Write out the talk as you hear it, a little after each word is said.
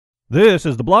This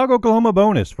is the Blog Oklahoma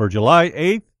bonus for July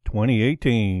 8th,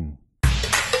 2018.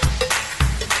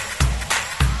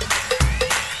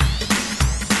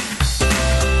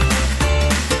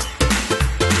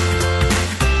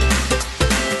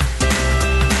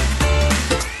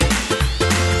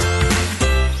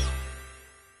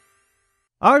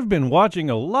 I've been watching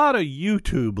a lot of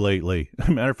YouTube lately.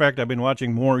 Matter of fact, I've been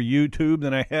watching more YouTube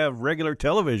than I have regular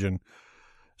television.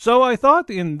 So I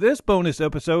thought in this bonus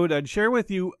episode I'd share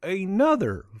with you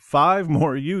another 5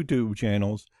 more YouTube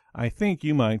channels I think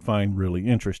you might find really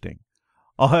interesting.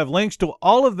 I'll have links to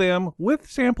all of them with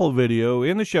sample video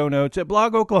in the show notes at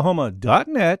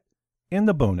blogoklahoma.net in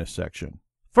the bonus section.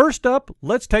 First up,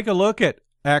 let's take a look at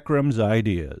Akram's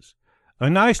Ideas. A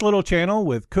nice little channel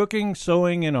with cooking,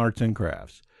 sewing, and arts and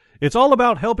crafts. It's all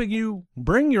about helping you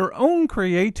bring your own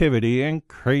creativity and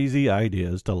crazy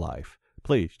ideas to life.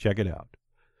 Please check it out.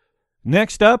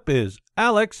 Next up is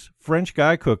Alex French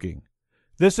Guy Cooking.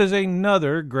 This is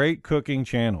another great cooking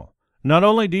channel. Not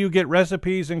only do you get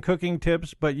recipes and cooking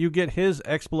tips, but you get his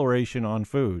exploration on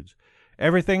foods.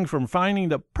 Everything from finding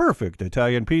the perfect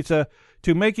Italian pizza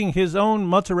to making his own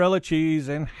mozzarella cheese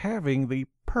and having the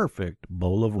perfect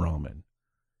bowl of ramen.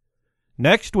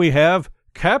 Next we have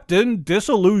Captain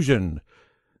Disillusioned.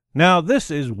 Now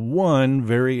this is one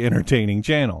very entertaining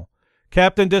channel.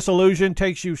 Captain Disillusioned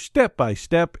takes you step by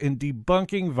step in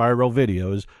debunking viral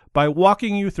videos by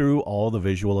walking you through all the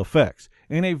visual effects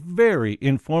in a very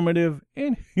informative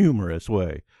and humorous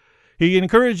way. He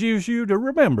encourages you to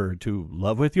remember to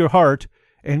love with your heart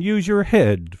and use your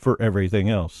head for everything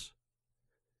else.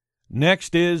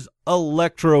 Next is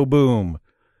Electro Boom.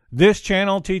 This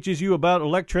channel teaches you about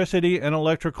electricity and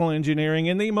electrical engineering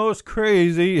in the most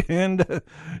crazy and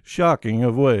shocking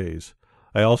of ways.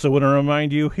 I also want to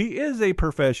remind you he is a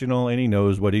professional and he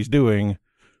knows what he's doing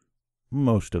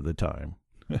most of the time.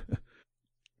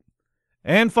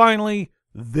 And finally,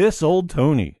 This Old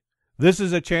Tony. This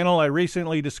is a channel I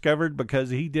recently discovered because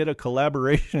he did a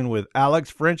collaboration with Alex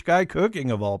French Guy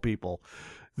Cooking, of all people.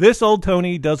 This Old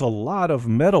Tony does a lot of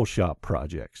metal shop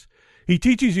projects. He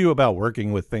teaches you about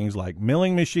working with things like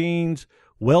milling machines,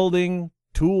 welding,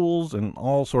 tools, and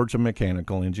all sorts of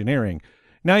mechanical engineering.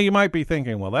 Now you might be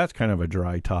thinking, well, that's kind of a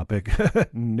dry topic.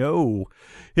 No,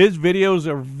 his videos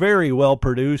are very well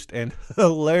produced and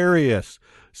hilarious.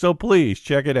 So please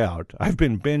check it out. I've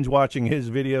been binge watching his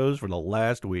videos for the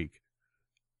last week.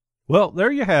 Well,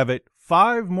 there you have it.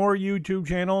 5 more YouTube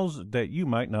channels that you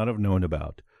might not have known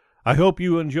about. I hope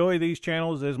you enjoy these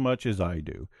channels as much as I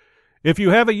do. If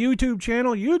you have a YouTube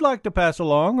channel you'd like to pass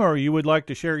along, or you would like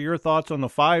to share your thoughts on the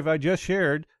 5 I just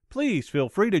shared, please feel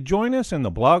free to join us in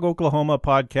the Blog Oklahoma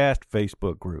Podcast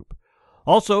Facebook group.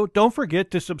 Also, don't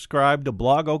forget to subscribe to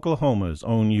Blog Oklahoma's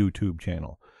own YouTube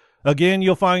channel. Again,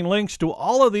 you'll find links to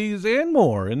all of these and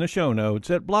more in the show notes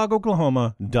at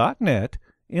blogoklahoma.net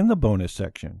in the bonus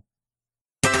section.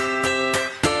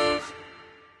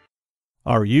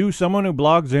 Are you someone who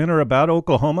blogs in or about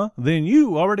Oklahoma? Then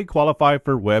you already qualify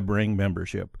for WebRing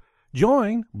membership.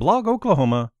 Join Blog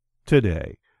Oklahoma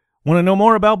today. Want to know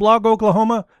more about Blog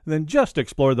Oklahoma? Then just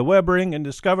explore the WebRing and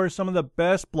discover some of the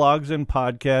best blogs and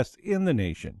podcasts in the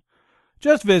nation.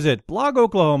 Just visit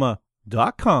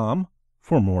blogoklahoma.com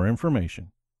for more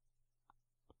information.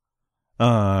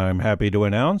 I'm happy to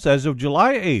announce, as of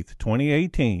July 8th,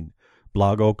 2018,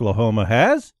 Blog Oklahoma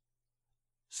has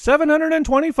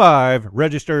 725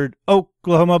 registered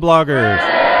Oklahoma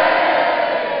bloggers.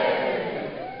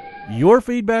 Your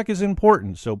feedback is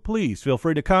important, so please feel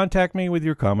free to contact me with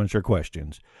your comments or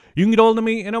questions. You can get hold of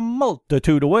me in a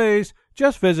multitude of ways.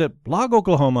 Just visit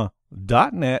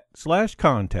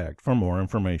blogoklahoma.net/contact for more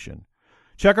information.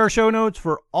 Check our show notes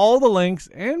for all the links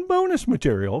and bonus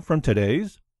material from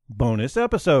today's bonus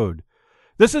episode.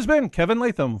 This has been Kevin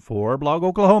Latham for Blog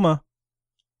Oklahoma.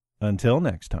 Until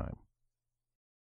next time.